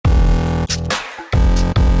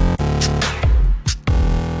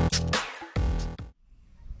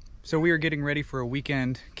So we are getting ready for a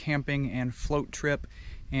weekend camping and float trip,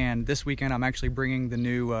 and this weekend I'm actually bringing the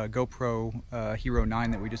new GoPro Hero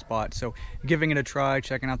 9 that we just bought. So giving it a try,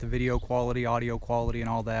 checking out the video quality, audio quality and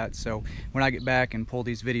all that. So when I get back and pull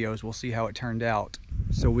these videos, we'll see how it turned out.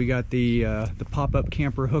 So we got the pop-up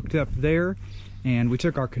camper hooked up there, and we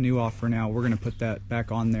took our canoe off for now. We're gonna put that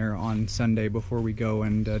back on there on Sunday before we go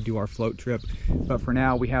and do our float trip. But for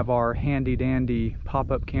now we have our handy dandy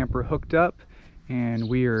pop-up camper hooked up, and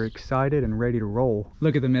we are excited and ready to roll.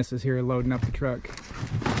 Look at the missus here loading up the truck.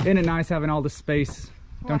 Isn't it nice having all this space?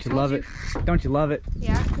 Don't you love it? Don't you love it?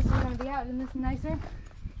 Yeah, because we're going to be out in this nicer.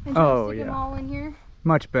 And oh stick yeah. them all in here.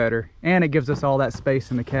 Much better. And it gives us all that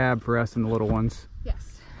space in the cab for us and the little ones.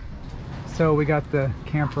 Yes. So we got the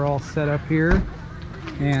camper all set up here,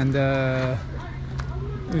 and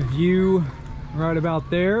view right about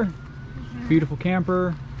there. Beautiful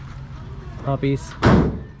camper. Puppies.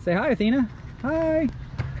 Say hi, Athena. Hi.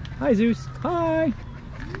 Hi, Zeus. Hi.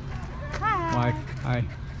 Hi. Wife. Hi.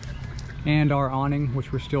 And our awning,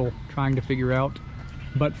 which we're still trying to figure out.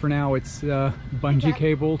 But for now, it's bungee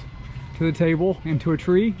cabled to the table and to a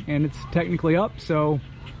tree, and it's technically up, so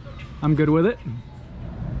I'm good with it.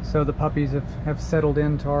 So the puppies have settled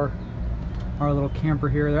into our little camper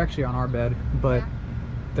here. They're actually on our bed, but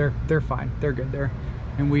they're fine. They're good there.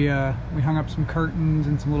 And we hung up some curtains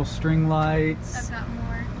and some little string lights. I've got more.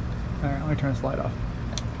 All right, let me turn this light off.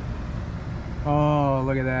 Oh,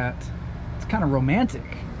 look at that. It's kind of romantic.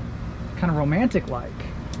 Kind of romantic-like.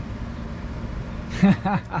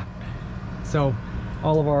 So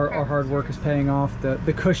all of our hard work is paying off.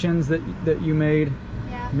 The cushions that you made,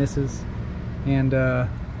 misses. And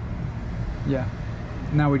yeah,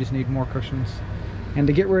 now we just need more cushions. And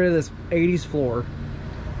to get rid of this 80s floor.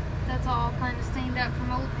 That's all kind of stained up from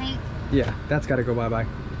old paint. Yeah, that's got to go bye-bye.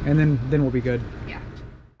 And then we'll be good. Yeah.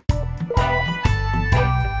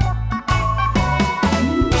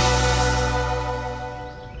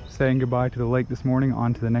 Saying goodbye to the lake this morning,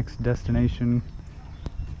 on to the next destination.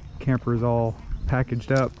 Camper is all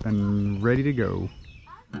packaged up and ready to go.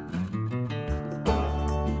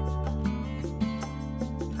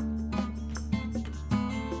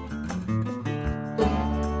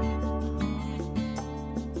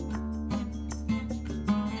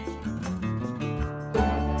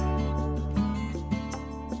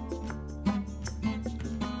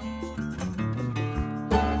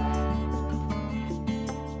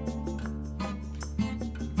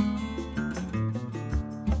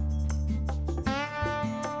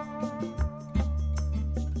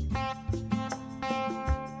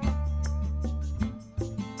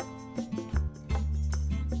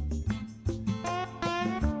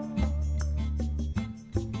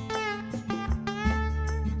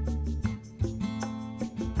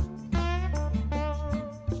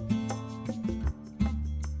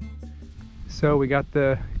 So we got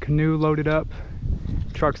the canoe loaded up,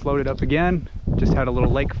 truck's loaded up again. Just had a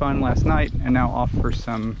little lake fun last night, and now off for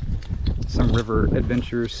some river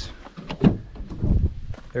adventures.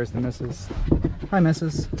 There's the missus. Hi,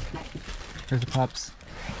 missus. There's the pups.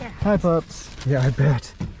 Yeah. Hi, pups. Yeah, I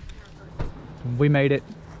bet. We made it,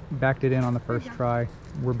 backed it in on the first try.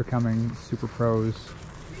 We're becoming super pros.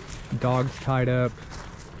 Dogs tied up,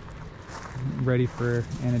 ready for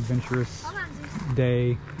an adventurous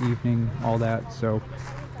day, evening, all that. So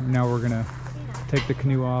now we're gonna take the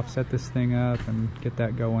canoe off, set this thing up, and get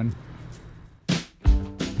that going.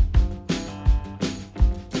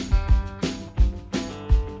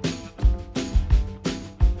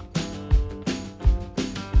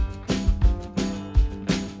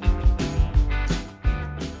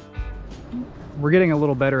 We're getting a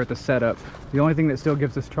little better at the setup. The only thing that still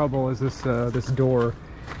gives us trouble is this this door.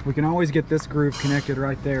 We can always get this groove connected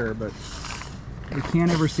right there, but we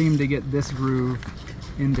can't ever seem to get this groove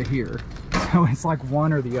into here. So it's like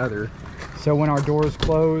one or the other. So when our doors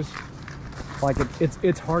close, like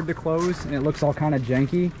it's hard to close and it looks all kind of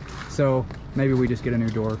janky. So maybe we just get a new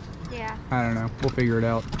door. Yeah. I don't know, we'll figure it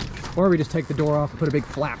out. Or we just take the door off and put a big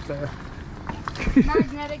flap there.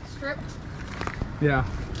 Magnetic strip. Yeah.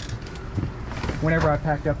 Whenever I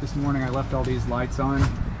packed up this morning, I left all these lights on.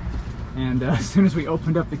 And as soon as we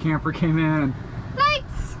opened up, the camper came in and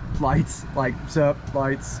lights, like, sup,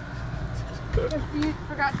 lights. If you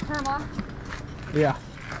forgot to turn them off. Yeah.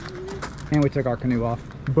 And we took our canoe off.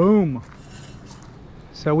 Boom!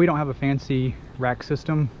 So we don't have a fancy rack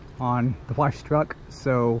system on the wife's truck,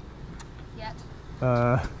 so yet.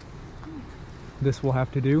 This will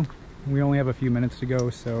have to do. We only have a few minutes to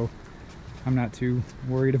go, so I'm not too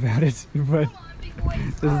worried about it. But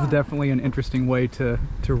this is definitely an interesting way to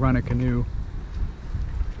run a canoe.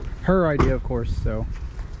 Her idea, of course, so.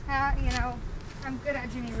 You know, I'm good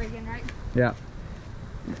at Jimmy rigging, right? Yeah.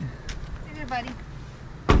 See you, buddy.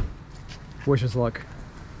 Wish us luck.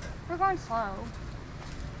 We're going slow.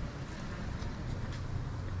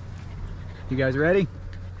 You guys ready?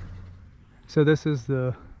 So this is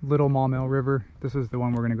the Little Maumelle River. This is the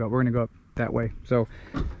one we're gonna go. We're gonna go up that way. So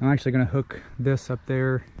I'm actually gonna hook this up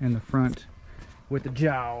there in the front with the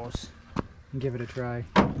jaws and give it a try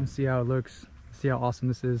and see how it looks. See how awesome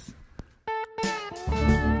this is.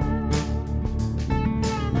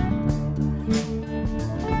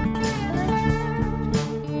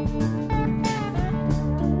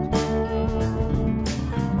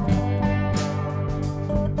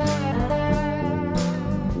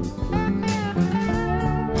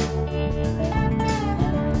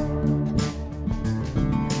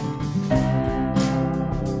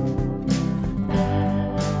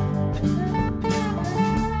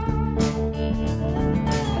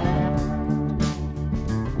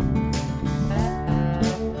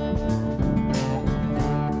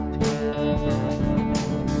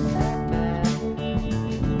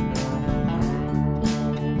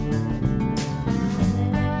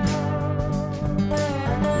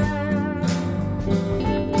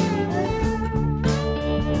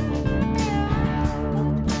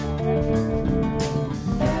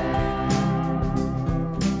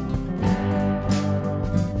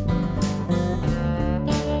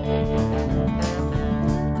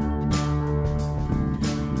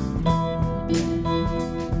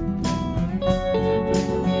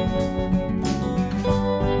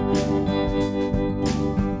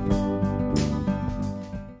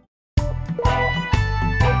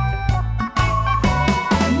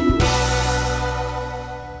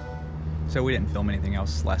 So we didn't film anything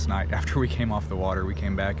else last night. After we came off the water, we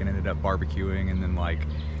came back and ended up barbecuing and then like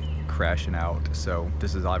crashing out. So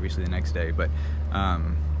this is obviously the next day, but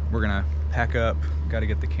we're gonna pack up, gotta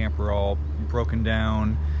get the camper all broken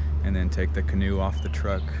down, and then take the canoe off the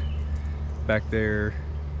truck back there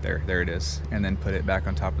it is, and then put it back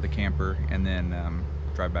on top of the camper, and then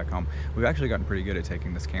drive back home. We've actually gotten pretty good at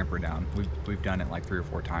taking this camper down. We've done it like 3 or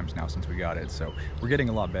 4 times now since we got it, so we're getting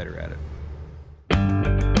a lot better at it.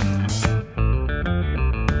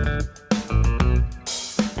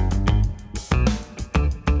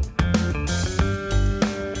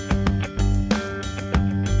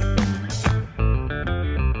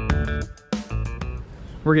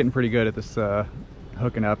 We're getting pretty good at this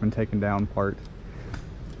hooking up and taking down part.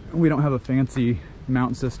 We don't have a fancy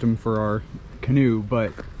mount system for our canoe,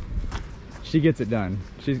 but she gets it done.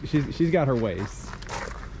 She's got her ways.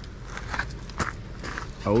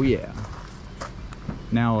 Oh yeah.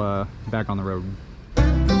 Now back on the road.